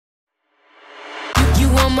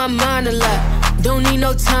on my mind a lot. Don't need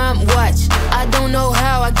no time watch. I don't know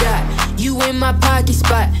how I got you in my pocket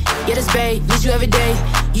spot. Yeah, that's babe, need you every day.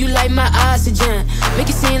 You like my oxygen, make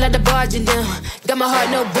it seem like the barging down. Got my heart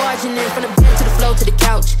no barging in. From the bed to the floor to the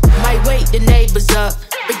couch. Might wake the neighbors up,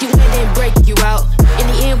 break you in then break you out. In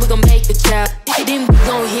the end we gon' make a child. Then we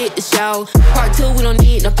gon' hit the show. Part 2 we don't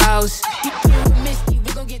need no pause.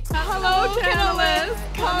 Hello, Canalis.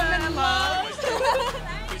 Come and love.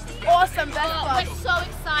 Awesome, best club. We're so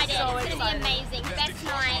excited. It's going to be amazing. Best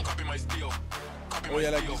night. Oh yeah,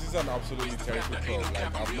 like this is an absolutely terrible club.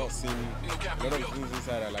 Like I've not seen a lot of things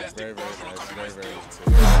inside are like very, very nice, very, very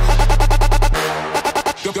insane.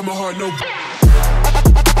 Got my heart no.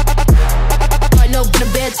 Heart no in the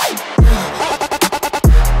bed.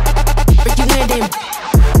 Break you in then.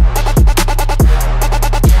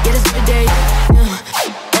 Yeah, this every day.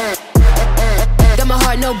 Got my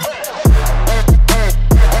heart no.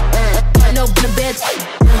 Heart no in the bed.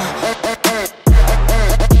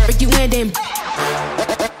 Break you in then.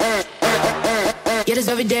 Yeah, this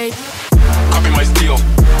every day. Copy my steel.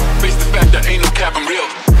 Face the fact that ain't no cap, I'm real.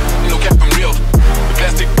 Ain't no cap, I'm real. The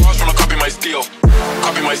plastic bars tryna copy my steel.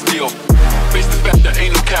 Copy my steel. Face the fact that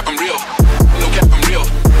ain't no cap, I'm real. Ain't no cap, I'm real.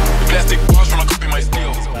 The plastic bars tryna copy my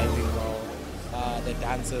steel. The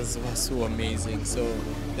dancers were so amazing, so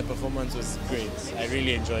the performance was great. I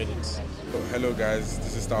really enjoyed it. Oh, hello guys,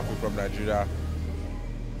 this is Staffy from Nigeria.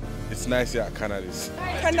 It's nice here at Canalis.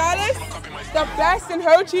 Canalis, the best in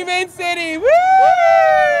Ho Chi Minh City. Woo!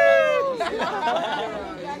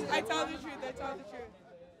 I tell the truth, I tell the truth.